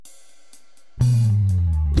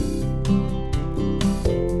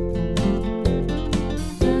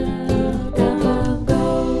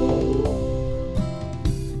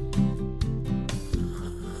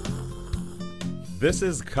This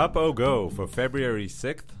is Cup O Go for February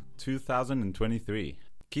 6th, 2023.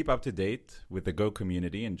 Keep up to date with the Go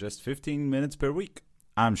community in just 15 minutes per week.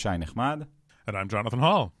 I'm Shai Nechmad. And I'm Jonathan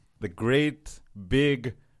Hall. The great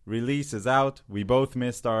big release is out. We both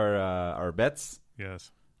missed our bets.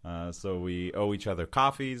 Yes. So we owe each other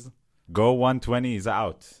coffees. Go 120 is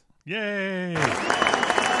out. Yay!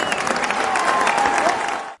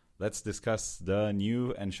 Let's discuss the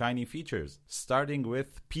new and shiny features, starting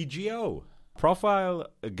with PGO. Profile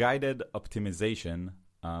guided optimization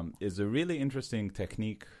is a really interesting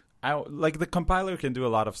technique. Like the compiler can do a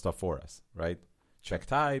lot of stuff for us, right? Check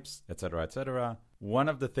types, etc., etc. One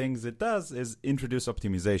of the things it does is introduce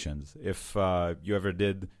optimizations. If you ever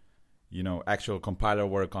did, actual compiler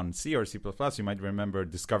work on C or C++, you might remember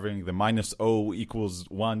discovering the -O equals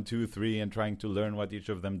 1, 2, 3, and trying to learn what each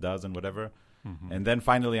of them does and whatever. Mm-hmm. And then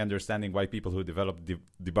finally understanding why people who develop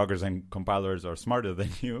debuggers and compilers are smarter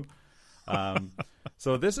than you.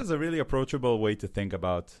 So this is a really approachable way to think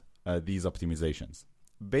about these optimizations.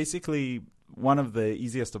 Basically, one of the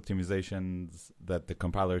easiest optimizations that the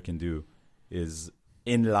compiler can do is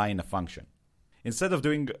inline a function. Instead of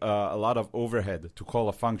doing a lot of overhead to call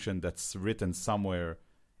a function that's written somewhere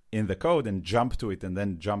in the code and jump to it and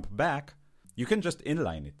then jump back, you can just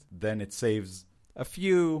inline it. Then it saves a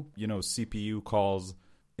few, CPU calls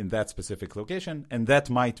in that specific location, and that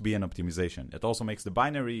might be an optimization. It also makes the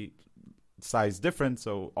binary size different,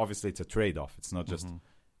 so obviously it's a trade-off. It's not just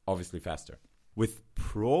obviously faster. With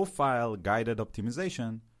profile-guided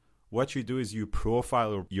optimization, what you do is you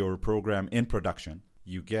profile your program in production.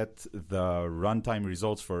 You get the runtime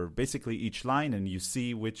results for basically each line, and you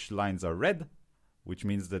see which lines are red, which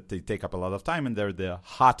means that they take up a lot of time, and they're the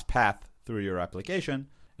hot path through your application.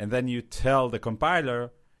 And then you tell the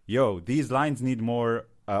compiler, these lines need more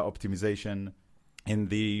optimization. In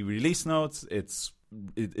the release notes,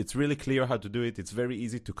 it's really clear how to do it. It's very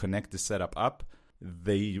easy to connect the setup up.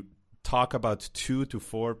 They talk about 2 to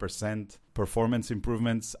 4% performance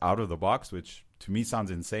improvements out of the box, which to me sounds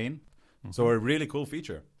insane. Mm-hmm. So a really cool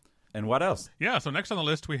feature. And what else? Yeah, so next on the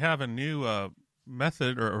list, we have a new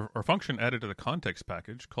method or function added to the context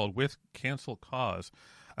package called with cancel cause.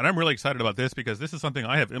 And I'm really excited about this because this is something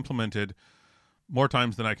I have implemented more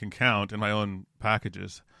times than I can count in my own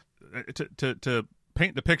packages. To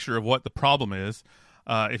paint the picture of what the problem is,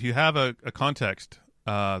 if you have a context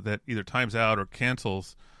that either times out or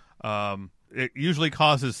cancels, it usually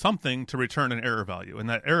causes something to return an error value. And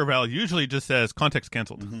that error value usually just says context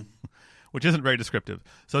canceled, which isn't very descriptive.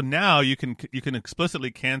 So now you can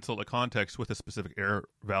explicitly cancel a context with a specific error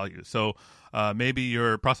value. So maybe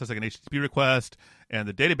you're processing an HTTP request and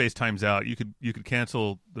the database times out. You could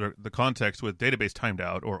cancel the context with database timed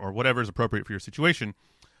out or whatever is appropriate for your situation,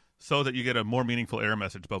 so that you get a more meaningful error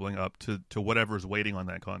message bubbling up to whatever is waiting on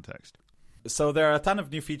that context. So there are a ton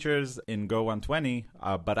of new features in Go 120,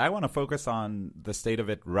 but I want to focus on the state of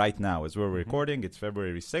it right now. As we're recording, it's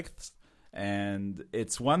February 6th, and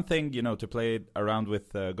it's one thing, to play around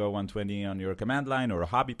with Go 120 on your command line or a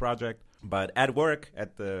hobby project, but at work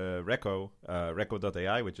at the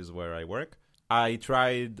Reco.ai, which is where I work, I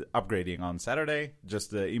tried upgrading on Saturday,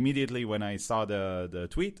 just immediately when I saw the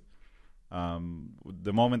tweet.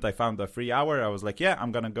 The moment I found a free hour, I was like,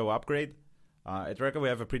 I'm going to go upgrade. At Reco, we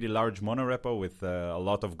have a pretty large monorepo with a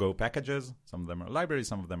lot of Go packages. Some of them are libraries,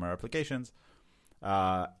 some of them are applications.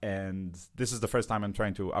 And this is the first time I'm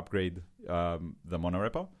trying to upgrade the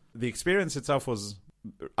monorepo. The experience itself was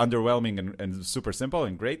underwhelming and super simple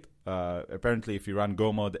and great. Apparently, if you run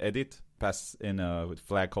go mode edit, pass in a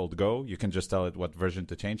flag called go, you can just tell it what version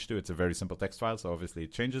to change to. It's a very simple text file, so obviously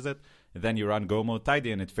it changes it. And then you run go mode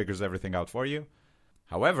tidy, and it figures everything out for you.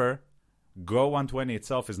 However, Go 120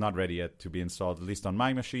 itself is not ready yet to be installed, at least on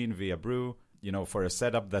my machine via Brew. For a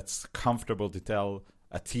setup that's comfortable to tell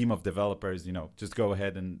a team of developers, just go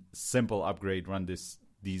ahead and simple upgrade, run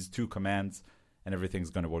these two commands, and everything's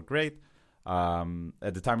going to work great.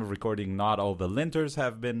 At the time of recording, not all the linters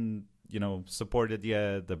have been, supported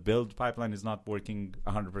yet. The build pipeline is not working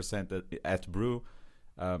 100% at Brew.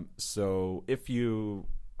 So if you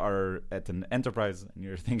are at an enterprise and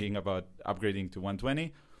you're thinking about upgrading to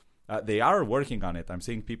 120, they are working on it. I'm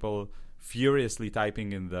seeing people furiously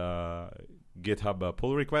typing in the GitHub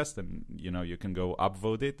pull request, and you can go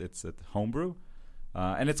upvote it. It's at Homebrew,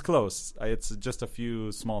 and it's close. It's just a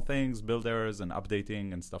few small things, build errors and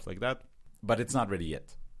updating and stuff like that, but it's not ready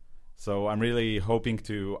yet. So I'm really hoping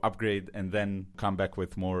to upgrade and then come back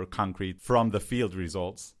with more concrete from the field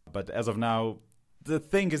results. But as of now, the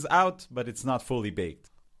thing is out, but it's not fully baked.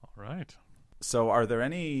 All right. So are there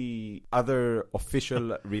any other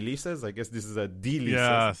official releases? I guess this is a delete.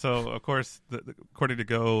 Yeah, so of course, according to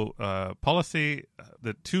Go policy,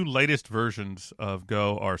 the 2 latest versions of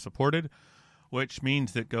Go are supported, which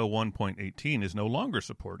means that Go 1.18 is no longer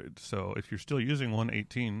supported. So if you're still using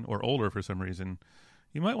 1.18 or older for some reason,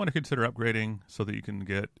 you might want to consider upgrading so that you can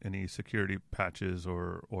get any security patches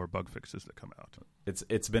or bug fixes that come out.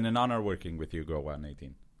 It's been an honor working with you, Go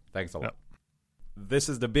 1.18. Thanks a lot. Yep. This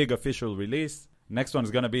is the big official release. Next one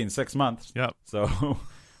is going to be in 6 months. Yep. So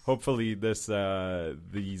hopefully these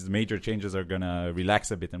major changes are going to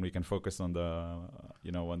relax a bit and we can focus on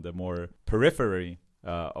the more periphery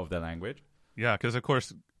of the language. Yeah, because of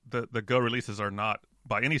course the Go releases are not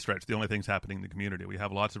by any stretch the only things happening in the community. We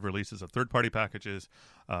have lots of releases of third-party packages,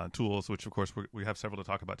 tools, which of course we have several to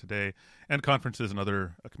talk about today, and conferences and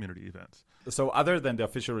other community events. So other than the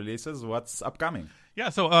official releases, what's upcoming? Yeah,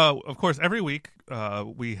 so of course every week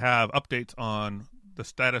we have updates on the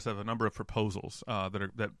status of a number of proposals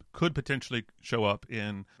that could potentially show up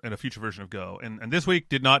in a future version of Go. And this week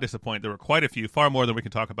did not disappoint. There were quite a few, far more than we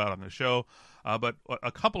can talk about on the show, but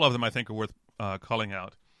a couple of them I think are worth calling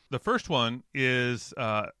out. The first one is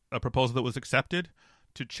a proposal that was accepted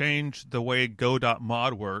to change the way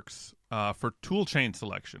go.mod works for toolchain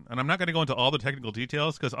selection. And I'm not going to go into all the technical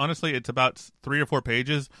details because honestly it's about 3 or 4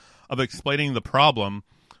 pages of explaining the problem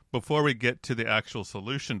before we get to the actual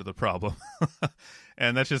solution to the problem.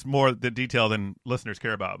 And that's just more the detail than listeners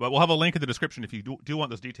care about. But we'll have a link in the description if you do want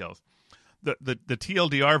those details. The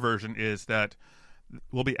TLDR version is that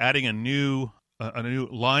we'll be adding a new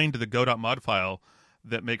line to the go.mod file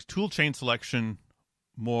that makes toolchain selection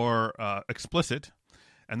more explicit,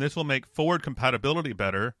 and this will make forward compatibility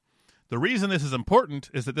better. The reason this is important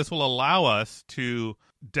is that this will allow us to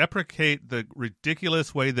deprecate the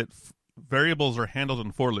ridiculous way that variables are handled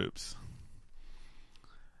in for loops.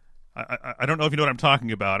 I don't know if you know what I'm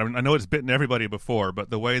talking about. I mean, I know it's bitten everybody before, but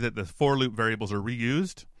the way that the for loop variables are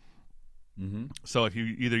reused. Mm-hmm. So if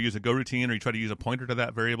you either use a Go routine or you try to use a pointer to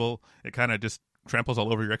that variable, it kind of just tramples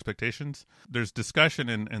all over your expectations. There's discussion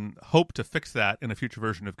and hope to fix that in a future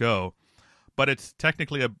version of Go, but it's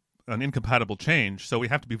technically an incompatible change, so we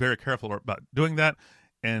have to be very careful about doing that.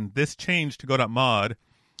 And this change to go.mod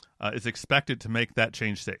is expected to make that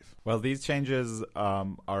change safe. Well, these changes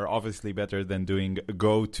are obviously better than doing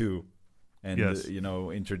go to and yes.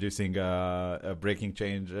 Introducing a breaking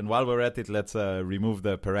change. And while we're at it, let's remove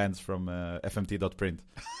the parens from fmt.print.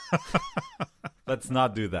 Let's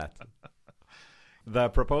not do that. The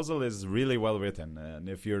proposal is really well written, and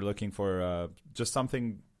if you're looking for just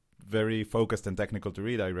something very focused and technical to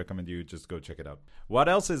read, I recommend you just go check it out. What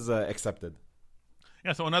else is accepted?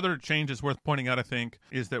 Yeah, so another change that's worth pointing out, I think,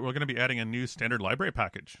 is that we're going to be adding a new standard library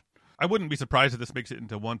package. I wouldn't be surprised if this makes it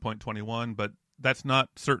into 1.21, but that's not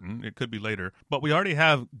certain. It could be later. But we already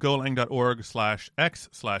have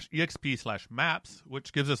golang.org/x/exp/maps,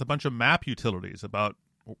 which gives us a bunch of map utilities about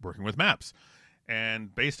working with maps.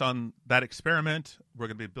 And based on that experiment, we're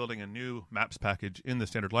going to be building a new maps package in the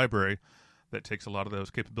standard library that takes a lot of those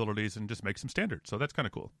capabilities and just makes them standard. So that's kind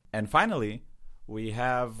of cool. And finally, we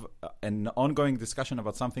have an ongoing discussion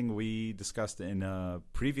about something we discussed in a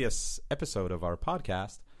previous episode of our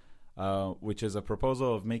podcast, which is a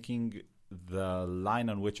proposal of making the line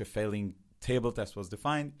on which a failing table test was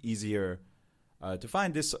defined easier to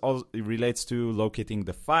find. This all relates to locating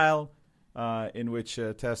the file in which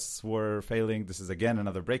tests were failing. This is, again,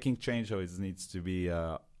 another breaking change, so it needs to be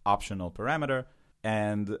an optional parameter.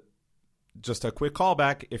 And just a quick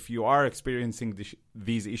callback, if you are experiencing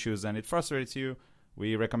these issues and it frustrates you,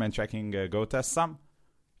 we recommend checking GoTestSum,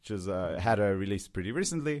 which is had a release pretty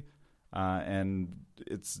recently. And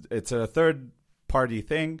it's a third-party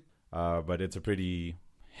thing, but it's a pretty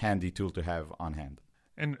handy tool to have on hand.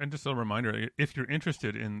 And just a reminder, if you're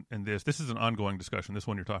interested in this is an ongoing discussion, this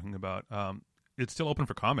one you're talking about. It's still open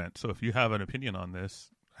for comment. So if you have an opinion on this,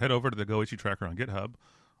 head over to the Go issue tracker on GitHub,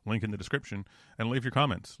 link in the description, and leave your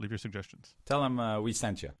comments, leave your suggestions. Tell them we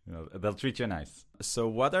sent you. They'll treat you nice. So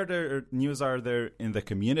what other news are there in the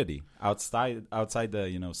community outside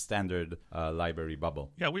the standard library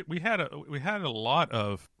bubble? Yeah, we had a lot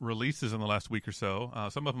of releases in the last week or so.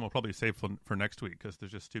 Some of them we'll probably save for next week because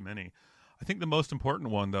there's just too many. I think the most important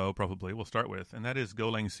one, though, probably we'll start with, and that is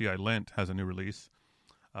golangci-lint has a new release.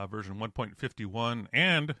 Version 1.51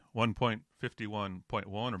 and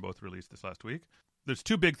 1.51.1 are both released this last week. There's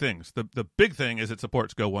two big things. The big thing is it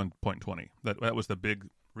supports Go 1.20. That was the big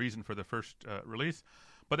reason for the first release.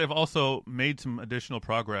 But they've also made some additional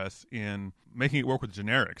progress in making it work with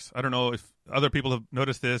generics. I don't know if other people have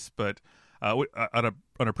noticed this, but On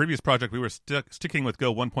a previous project, we were sticking with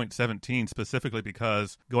Go 1.17 specifically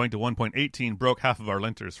because going to 1.18 broke half of our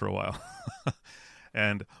linters for a while.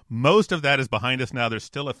 And most of that is behind us now. There's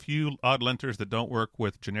still a few odd linters that don't work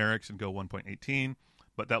with generics and Go 1.18,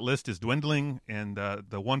 but that list is dwindling, and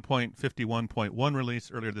the 1.51.1 release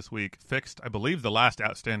earlier this week fixed, I believe, the last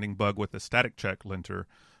outstanding bug with the static check linter.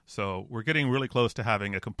 So we're getting really close to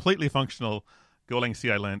having a completely functional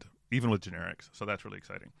golangci-lint, even with generics. So that's really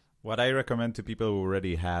exciting. What I recommend to people who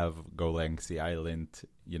already have golangci-lint,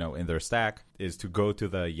 in their stack is to go to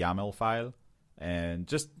the YAML file and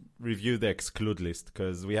just review the exclude list,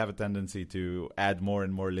 because we have a tendency to add more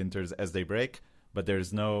and more linters as they break, but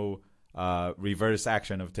there's no reverse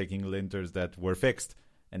action of taking linters that were fixed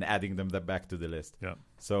and adding them back to the list. Yeah.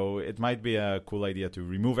 So it might be a cool idea to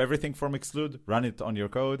remove everything from exclude, run it on your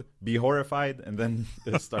code, be horrified, and then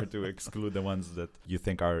start to exclude the ones that you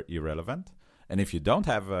think are irrelevant. And if you don't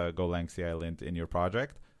have a golangci-lint in your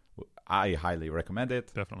project, I highly recommend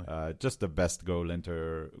it. Definitely. Just the best Go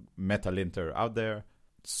linter, meta linter out there.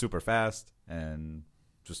 Super fast and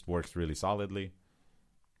just works really solidly.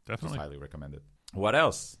 Definitely. Just highly recommend it. What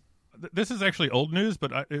else? This is actually old news,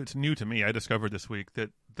 but it's new to me. I discovered this week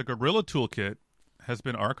that the Gorilla Toolkit has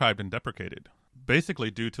been archived and deprecated,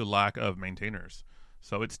 basically due to lack of maintainers.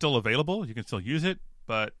 So it's still available. You can still use it,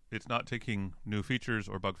 but it's not taking new features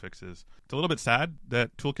or bug fixes. It's a little bit sad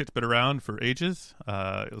that Toolkit's been around for ages.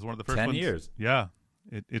 It was one of the first 10 ones. years. Yeah.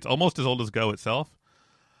 It's almost as old as Go itself.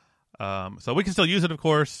 So we can still use it, of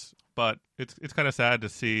course, but it's kind of sad to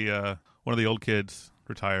see one of the old kids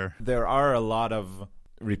retire. There are a lot of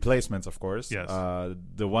replacements, of course. Yes.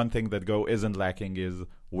 The one thing that Go isn't lacking is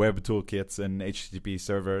web toolkits and HTTP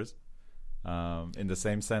servers. In the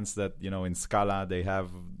same sense that, in Scala, they have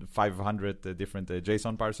 500 different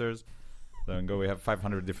JSON parsers. So in Go, we have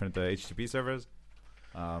 500 different HTTP servers.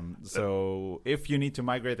 So if you need to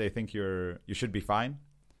migrate, I think you should be fine.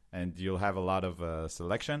 And you'll have a lot of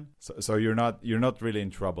selection, so you're not really in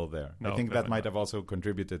trouble there. No, I think that might not. have also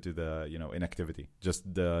contributed to the inactivity.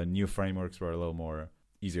 Just the new frameworks were a little more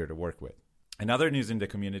easier to work with. In other news in the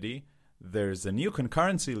community, there's a new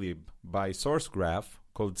concurrency lib by SourceGraph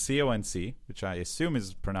called CONC, which I assume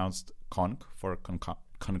is pronounced conc for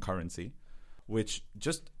concurrency, which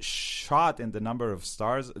just shot in the number of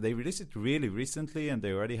stars. They released it really recently, and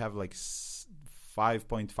they already have like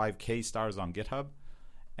 5.5k stars on GitHub.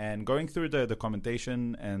 And going through the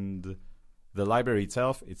documentation and the library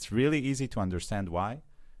itself, it's really easy to understand why.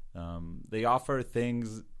 They offer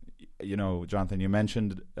things, Jonathan, you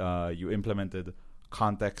mentioned you implemented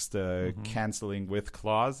context canceling with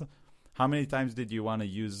clause. How many times did you want to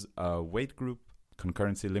use a wait group,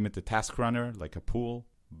 concurrency limited task runner, like a pool,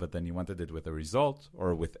 but then you wanted it with a result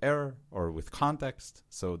or with error or with context,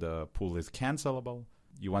 so the pool is cancelable?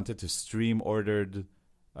 You wanted to stream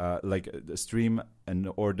stream an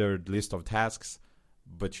ordered list of tasks,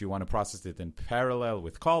 but you want to process it in parallel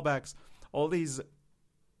with callbacks. All these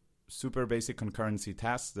super basic concurrency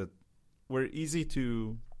tasks that were easy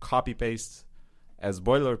to copy paste as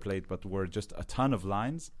boilerplate, but were just a ton of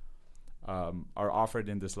lines, are offered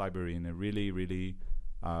in this library in a really, really,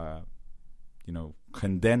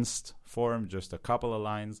 condensed form, just a couple of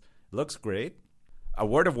lines. Looks great. A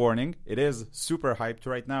word of warning, it is super hyped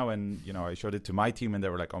right now, and I showed it to my team and they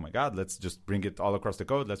were like, oh my god, let's just bring it all across the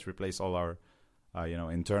code, let's replace all our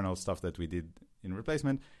internal stuff that we did in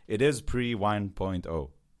replacement. It is pre 1.0.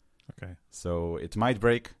 Okay. So it might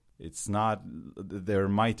break. It's not, there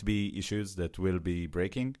might be issues that will be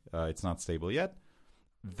breaking. It's not stable yet.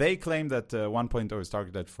 They claim that 1.0 is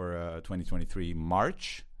targeted for 2023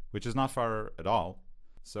 March, which is not far at all.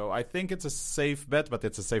 So I think it's a safe bet, but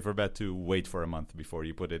it's a safer bet to wait for a month before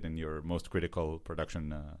you put it in your most critical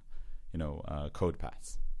production, code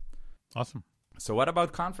paths. Awesome. So what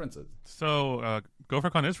about conferences? So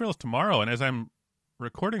GopherCon Israel is tomorrow, and as I'm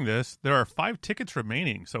recording this, there are 5 tickets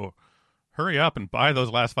remaining. So hurry up and buy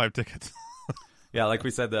those last 5 tickets. Yeah, like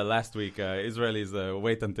we said last week, Israelis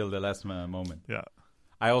wait until the last moment. Yeah.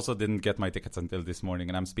 I also didn't get my tickets until this morning,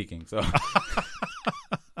 and I'm speaking, so...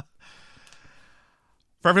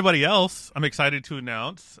 For everybody else, I'm excited to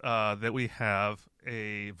announce that we have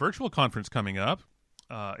a virtual conference coming up.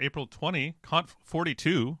 April 20,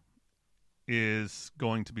 Conf42 is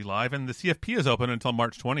going to be live, and the CFP is open until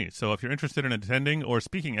March 20. So if you're interested in attending or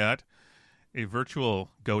speaking at a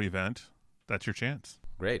virtual Go event, that's your chance.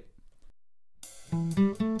 Great.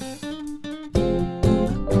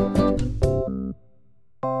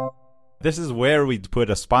 This is where we'd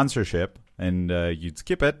put a sponsorship, and you'd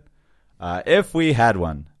skip it. If we had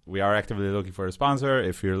one. We are actively looking for a sponsor.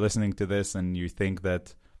 If you're listening to this and you think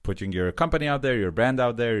that putting your company out there, your brand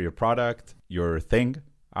out there, your product, your thing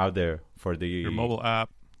out there for your mobile app,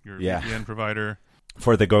 your VPN provider.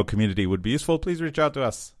 For the Go community would be useful, please reach out to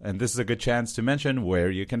us. And this is a good chance to mention where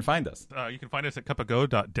you can find us. You can find us at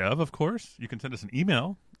cupofgo.dev, of course. You can send us an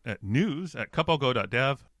email at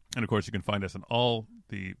news@cupofgo.dev. And, of course, you can find us on all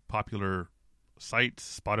the popular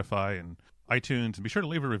sites, Spotify and iTunes. And be sure to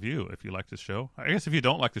leave a review if you like this show. I guess if you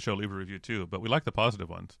don't like the show, leave a review too. But we like the positive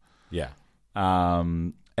ones. Yeah.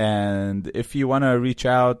 And if you want to reach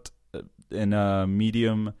out in a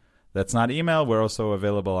medium that's not email, we're also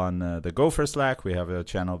available on the Gopher Slack. We have a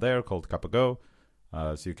channel there called Cup of Go.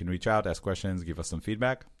 So you can reach out, ask questions, give us some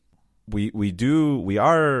feedback. We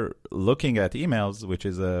are looking at emails, which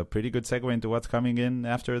is a pretty good segue into what's coming in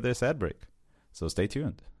after this ad break. So stay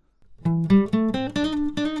tuned.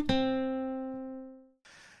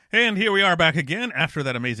 And here we are back again after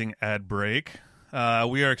that amazing ad break.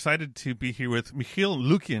 We are excited to be here with Michiel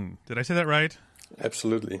Lukin. Did I say that right?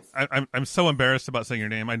 Absolutely. I'm so embarrassed about saying your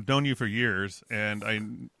name. I've known you for years, and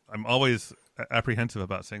I'm always apprehensive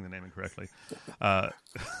about saying the name incorrectly.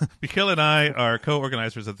 Michiel and I are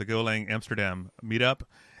co-organizers of the Golang Amsterdam meetup,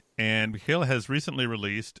 and Michiel has recently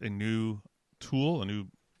released a new tool, a new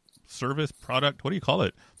service, product, what do you call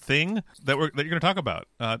it, thing that you're going to talk about.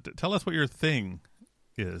 Tell us what your thing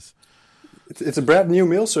is. It's a brand new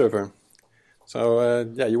mail server. So,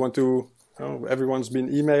 you want to... everyone's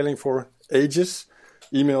been emailing for ages.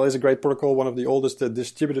 Email is a great protocol, one of the oldest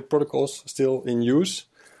distributed protocols still in use.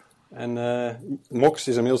 And Mox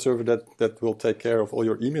is a mail server that will take care of all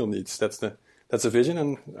your email needs. That's the vision,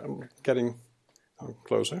 and I'm getting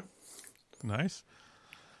closer. Nice.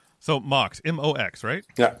 So Mox, M-O-X, right?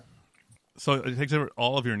 Yeah. So it takes over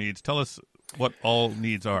all of your needs. Tell us what all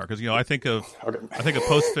needs are, because I think of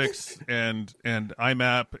Postfix and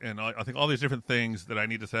IMAP, and I think all these different things that I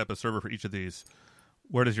need to set up a server for each of these.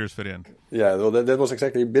 Where does yours fit in? Yeah, well, that was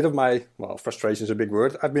exactly a bit of my, frustration is a big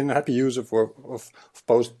word. I've been a happy user of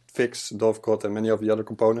Postfix, Dovecot, and many of the other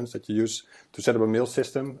components that you use to set up a mail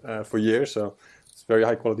system for years. So it's very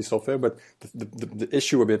high quality software. But the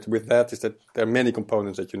issue a bit with that is that there are many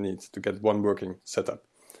components that you need to get one working setup.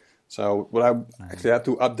 So what I actually had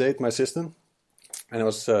to update my system, and I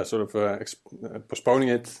was postponing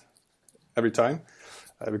it every time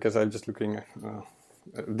because I'm just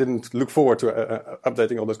didn't look forward to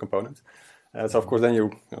updating all those components. So of course then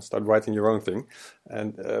you start writing your own thing.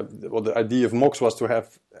 And the idea of Mox was to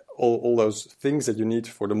have all those things that you need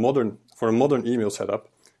for a modern email setup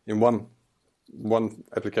in one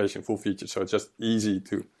application, full feature. So it's just easy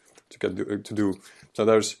to do. So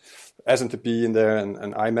there's SMTP in there and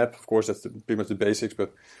IMAP. Of course, that's pretty much the basics.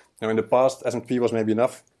 But in the past, SMTP was maybe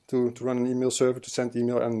enough to run an email server, to send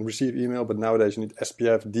email and receive email. But nowadays you need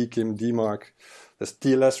SPF, DKIM, DMARC. There's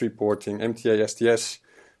TLS reporting, MTA, STS.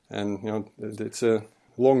 And, it's a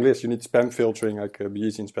long list. You need spam filtering, like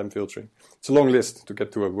Bayesian spam filtering. It's a long list to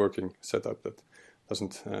get to a working setup that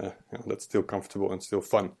doesn't, that's still comfortable and still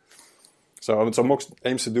fun. So Mox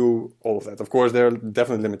aims to do all of that. Of course, there are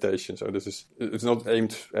definite limitations. So it's not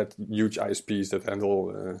aimed at huge ISPs that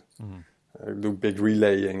handle, do big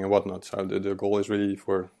relaying and whatnot. So the goal is really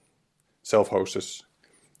for self-hosters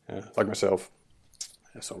like myself.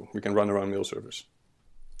 So we can run around mail servers.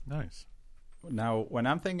 Nice. Now, when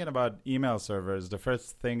I'm thinking about email servers, the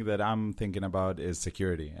first thing that I'm thinking about is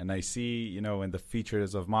security. And I see, in the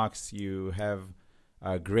features of Mox, you have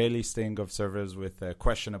a gray listing of servers with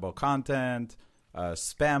questionable content,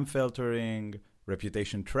 spam filtering,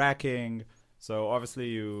 reputation tracking. So obviously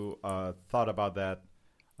you thought about that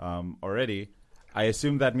already. I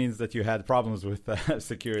assume that means that you had problems with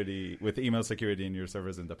security, with email security in your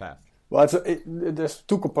servers in the past. Well, there's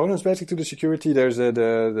two components basically to the security. There's this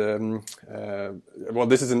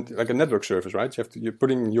isn't like a network service, right? You're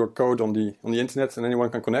putting your code on the internet and anyone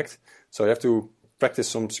can connect. So you have to practice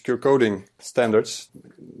some secure coding standards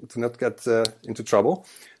to not get into trouble.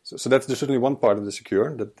 So that's certainly one part of the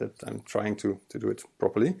secure that I'm trying to do it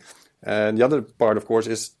properly. And the other part, of course,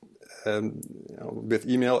 is with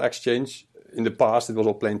email exchange. In the past, it was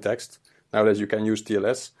all plain text. Nowadays, you can use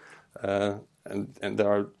TLS, and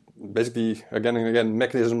there are basically again and again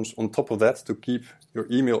mechanisms on top of that to keep your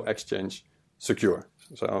email exchange secure.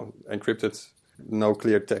 So encrypted, no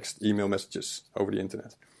clear text email messages over the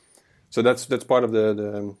internet. So that's part of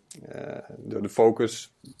the focus.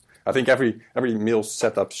 I think every mail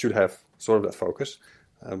setup should have sort of that focus,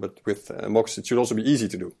 but with Mox it should also be easy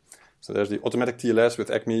to do. So there's the automatic TLS with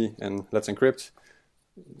ACME and Let's Encrypt.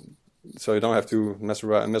 So you don't have to mess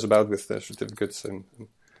about with certificates and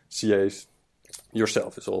CAs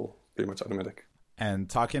yourself. It's all pretty much automatic. And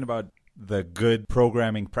talking about the good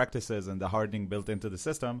programming practices and the hardening built into the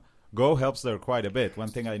system, Go helps there quite a bit. One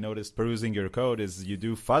thing I noticed perusing your code is you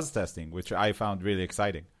do fuzz testing, which I found really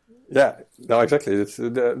exciting. Yeah, no, exactly. This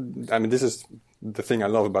is the thing I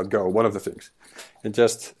love about Go. One of the things, it's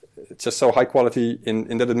just so high quality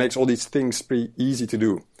in that it makes all these things pretty easy to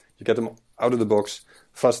do. You get them out of the box.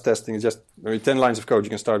 Fuzz testing is just maybe 10 lines of code. You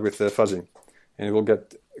can start with fuzzing, and it will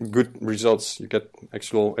get good results. You get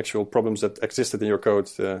actual problems that existed in your code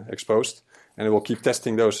exposed, and it will keep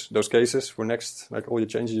testing those cases for next, like all your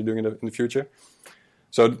changes you're doing in the future.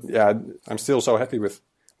 So yeah, I'm still so happy with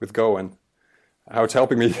Go and how it's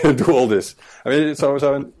helping me do all this. I mean, so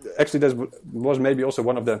actually, that was maybe also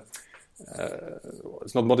one of the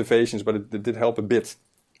it's not motivations, but it did help a bit.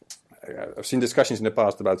 I've seen discussions in the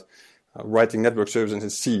past about writing network services in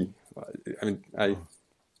C. I mean, I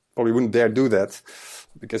probably wouldn't dare do that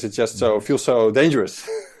because it just feels so dangerous.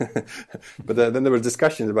 But then there were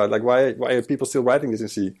discussions about like why are people still writing this in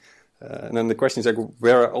C? And then the question is like,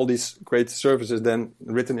 where are all these great services then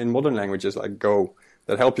written in modern languages like Go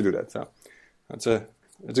that help you do that? So it's a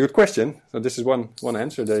good question. So this is one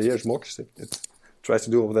answer. Here's Mox. It tries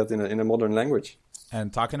to do all that in a modern language.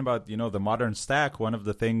 And talking about, the modern stack, one of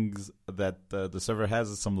the things that the server has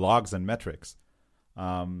is some logs and metrics.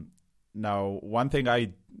 Now, one thing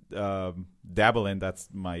I dabble in, that's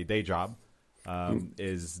my day job,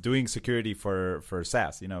 is doing security for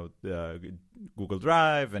SaaS, Google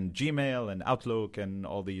Drive and Gmail and Outlook and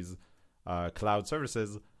all these cloud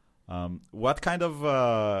services. What kind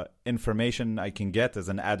of information I can get as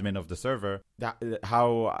an admin of the server?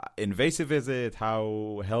 How invasive is it?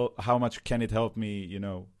 How much can it help me,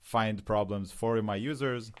 find problems for my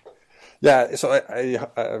users? Yeah, so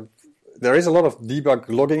I there is a lot of debug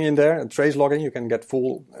logging in there, and trace logging. You can get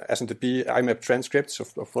full SMTP IMAP transcripts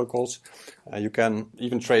of flow calls. You can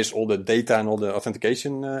even trace all the data and all the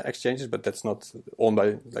authentication exchanges, but that's not owned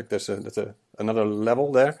by, like that's another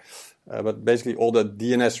level there. But basically all the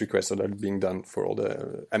DNS requests that are being done for all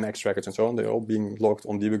the MX records and so on, they're all being logged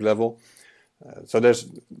on debug level. So there's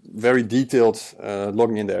very detailed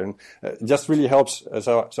logging in there. And it just really helps.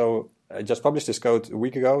 So I just published this code 2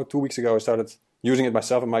 weeks ago, I started using it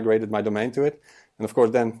myself and migrated my domain to it. And of course,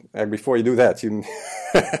 then before you do that, you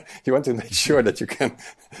you want to make sure that you can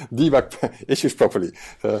debug issues properly.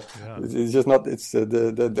 It's just not. It's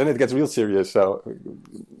then it gets real serious. So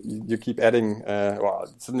you keep adding. Well,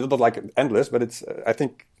 it's not like endless, but it's.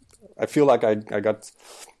 I feel like I got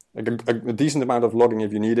a decent amount of logging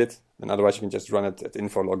if you need it, and otherwise you can just run it at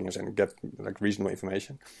info logging and get like reasonable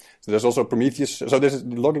information. So there's also Prometheus. So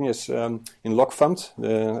logging is in Logfund,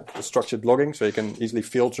 the structured logging, so you can easily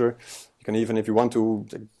filter. You can even, if you want to,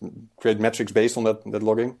 create metrics based on that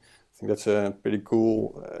logging. I think that's a pretty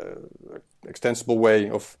cool, extensible way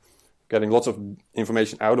of getting lots of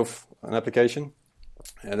information out of an application.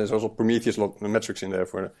 And there's also Prometheus metrics in there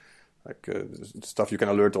for stuff you can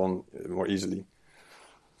alert on more easily.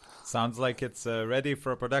 Sounds like it's ready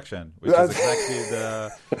for production, which is exactly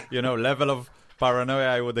the level of paranoia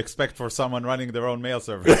I would expect for someone running their own mail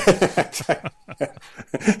server.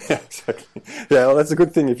 Exactly. Yeah, well, that's a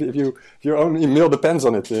good thing if your own email depends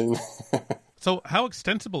on it. So how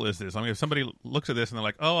extensible is this? I mean, if somebody looks at this and they're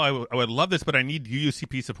like, "Oh, I would love this, but I need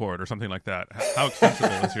UUCP support or something like that." How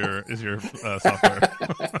extensible is your software?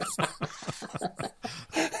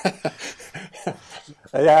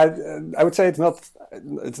 Yeah, I would say it's not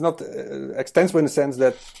extensible in the sense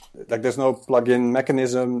that like there's no plug-in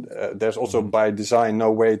mechanism. There's also by design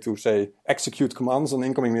no way to say execute commands on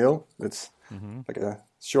incoming mail. It's like a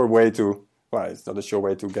sure way to. Well, it's not a sure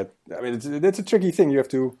way to get. I mean, it's a tricky thing. You have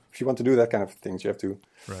to, if you want to do that kind of things, you have to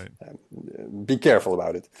be careful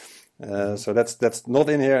about it. So that's not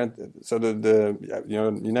in here. So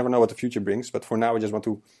you never know what the future brings. But for now, we just want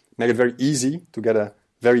to make it very easy to get a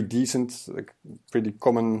very decent, like, pretty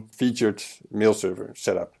common featured mail server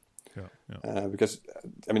set up. Because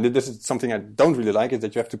I mean, this is something I don't really like, is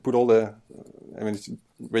that you have to put all the. I mean, it's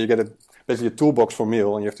where you get basically a toolbox for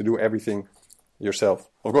mail, and you have to do everything yourself.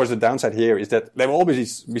 Of course, the downside here is that there will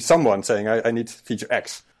always be someone saying, I need feature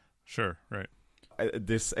X. Sure, right.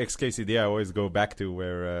 This XKCD I always go back to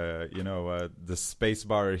where, the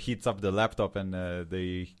spacebar heats up the laptop and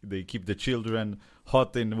they keep the children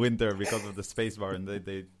hot in winter because of the spacebar, and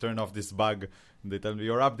they turn off this bug and they tell me,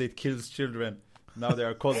 your update kills children. Now they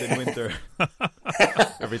are cold in winter.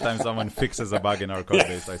 Every time someone fixes a bug in our code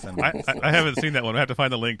base, I send it. I haven't seen that one. I have to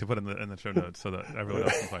find the link to put in the show notes so that everyone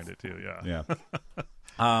else can find it too. Yeah.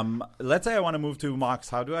 Let's say I want to move to Mox.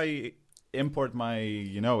 How do I import my,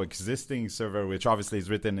 existing server, which obviously is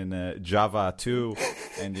written in Java 2,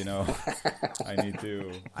 and,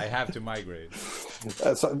 I have to migrate.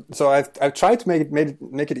 So I've tried to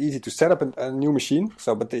make it easy to set up a new machine.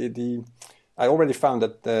 So, but I already found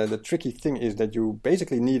that the tricky thing is that you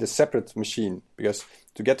basically need a separate machine, because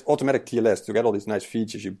to get automatic TLS, to get all these nice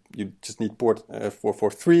features, you just need port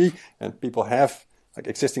 443, and people have like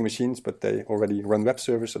existing machines, but they already run web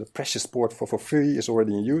servers, so the precious port 443 is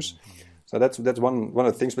already in use. So that's one of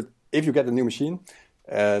the things. But if you get a new machine,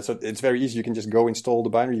 so it's very easy. You can just go install the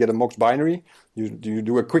binary. You get a Mox binary. You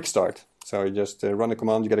do a quick start. So you just run a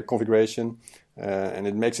command. You get a configuration, and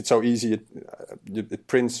it makes it so easy. It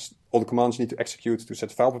prints all the commands you need to execute to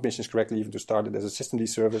set file permissions correctly, even to start it as a systemd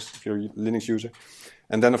service if you're a Linux user.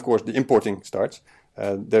 And then, of course, the importing starts.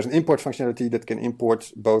 There's an import functionality that can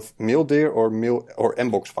import both maildir or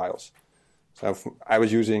mbox files. So I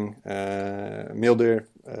was using maildir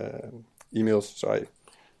emails, so I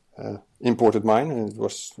imported mine, and it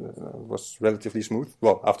was relatively smooth.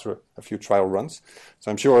 Well, after a few trial runs. So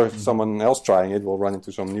I'm sure someone else trying it will run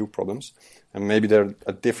into some new problems. And maybe there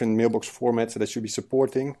are different mailbox formats that I should be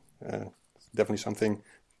supporting. Definitely something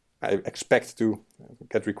I expect to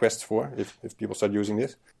get requests for if people start using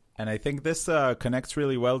this. And I think this connects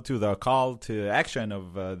really well to the call to action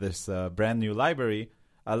of this brand new library.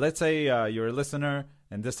 Let's say you're a listener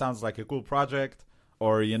and this sounds like a cool project,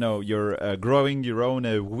 or you're growing your own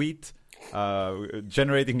wheat,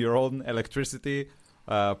 generating your own electricity,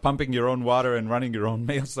 pumping your own water, and running your own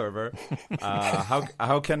mail server.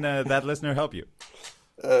 How can that listener help you?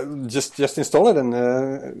 Just install it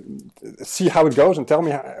and see how it goes, and tell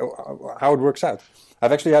me how it works out.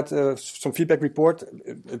 I've actually had some feedback report.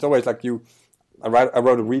 It's always like I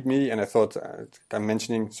wrote a README, and I thought I'm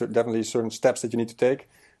mentioning definitely certain steps that you need to take,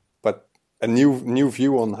 but a new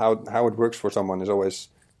view on how it works for someone is always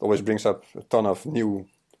brings up a ton of new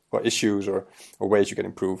issues or ways you can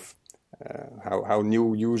improve how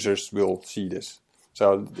new users will see this.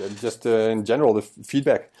 So just in general, the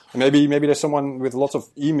feedback. Maybe there's someone with lots of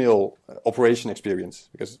email operation experience,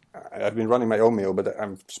 because I've been running my own mail, but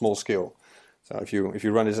I'm small scale. So if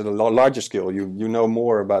you run this at a larger scale, you know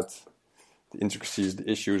more about the intricacies, the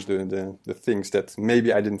issues, the things that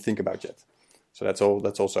maybe I didn't think about yet. So that's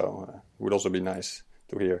also would also be nice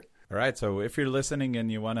to hear. All right. So if you're listening and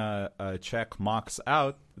you want to check Mox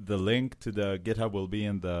out, the link to the GitHub will be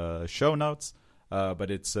in the show notes. But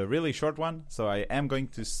it's a really short one, so I am going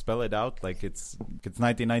to spell it out like it's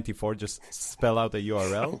 1994. Just spell out the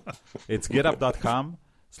URL. It's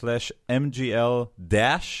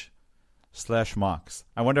github.com/mgl-/Mox.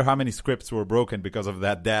 I wonder how many scripts were broken because of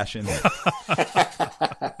that dash in there.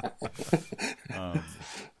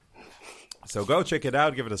 So go check it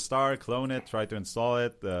out, give it a star, clone it, try to install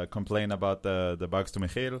it, complain about the bugs to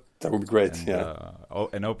Michiel. That would be great,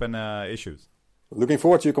 and open issues. Looking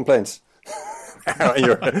forward to your complaints.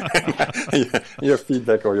 your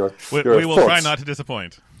feedback or your we will thoughts. try not to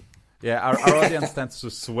disappoint. Yeah, our audience tends to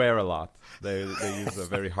swear a lot. They use a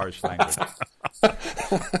very harsh language.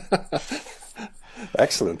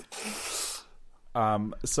 Excellent.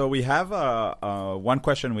 So we have one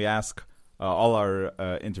question we ask all our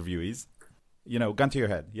interviewees. Gun to your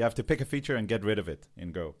head. You have to pick a feature and get rid of it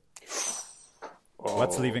in Go.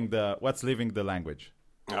 What's leaving the language?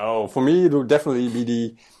 Oh, for me it would definitely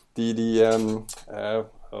be how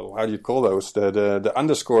do you call those? The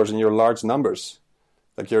underscores in your large numbers.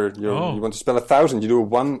 Like you want to spell 1,000, you do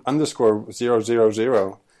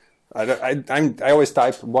 1_000. I always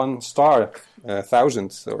type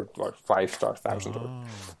 1*1,000 or 5*1,000.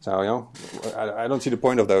 So I don't see the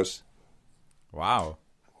point of those. Wow.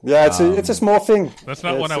 Yeah, it's a small thing. That's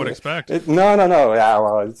not what I would expect. No. Yeah,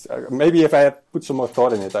 well, maybe if I had put some more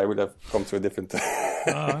thought in it, I would have come to a different.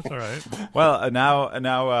 That's all right. Well,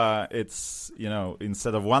 now it's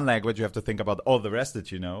instead of one language, you have to think about all the rest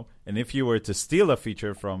that you know. And if you were to steal a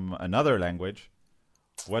feature from another language,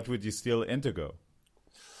 what would you steal into Go?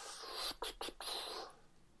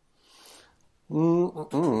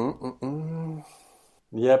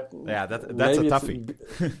 Yep. Yeah, that's a toughie.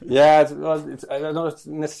 Yeah, I don't know if it's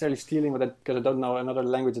necessarily stealing, because I don't know another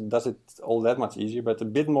language that does it all that much easier. But a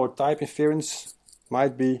bit more type inference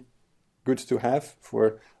might be good to have.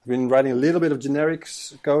 I've been writing a little bit of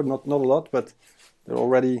generics code, not a lot, but they're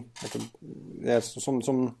already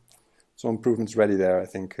some improvements ready there. I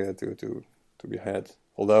think to be had.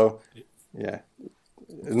 Although, yeah,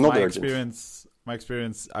 not urgent. My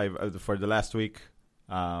experience, for the last week.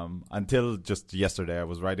 Until just yesterday, I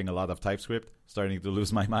was writing a lot of TypeScript, starting to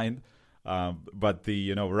lose my mind. But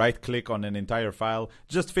the right click on an entire file,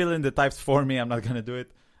 just fill in the types for me. I'm not going to do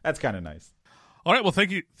it. That's kind of nice. All right. Well, thank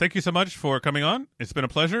you so much for coming on. It's been a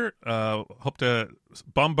pleasure. Hope to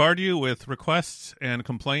bombard you with requests and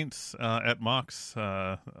complaints at Mox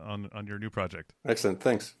on your new project. Excellent.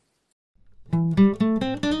 Thanks.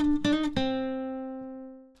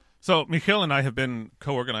 So Michiel and I have been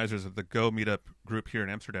co-organizers of the Go meetup group here in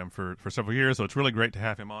Amsterdam for several years, so it's really great to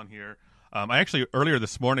have him on here. I actually earlier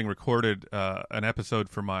this morning recorded an episode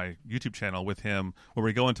for my YouTube channel with him where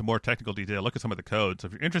we go into more technical detail, look at some of the code. So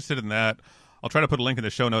if you're interested in that, I'll try to put a link in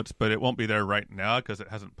the show notes, but it won't be there right now because it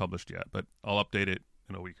hasn't published yet, but I'll update it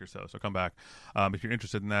in a week or so. So come back if you're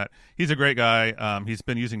interested in that. He's a great guy. He's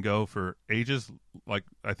been using Go for ages, like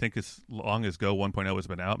I think as long as Go 1.0 has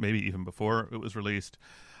been out, maybe even before it was released.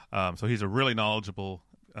 So he's a really knowledgeable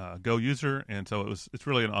Go user, and so it's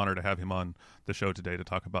really an honor to have him on the show today to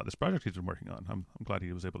talk about this project he's been working on. I'm glad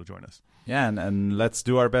he was able to join us. Yeah, and let's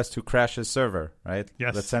do our best to crash his server, right?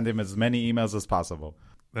 Yes. Let's send him as many emails as possible.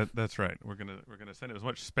 That's right. We're gonna send him as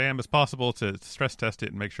much spam as possible to stress test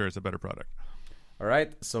it and make sure it's a better product. All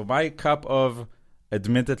right. So my cup of,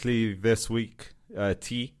 admittedly this week,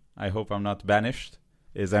 tea, I hope I'm not banished,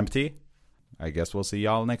 is empty. I guess we'll see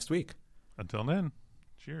y'all next week. Until then,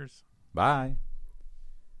 cheers. Bye.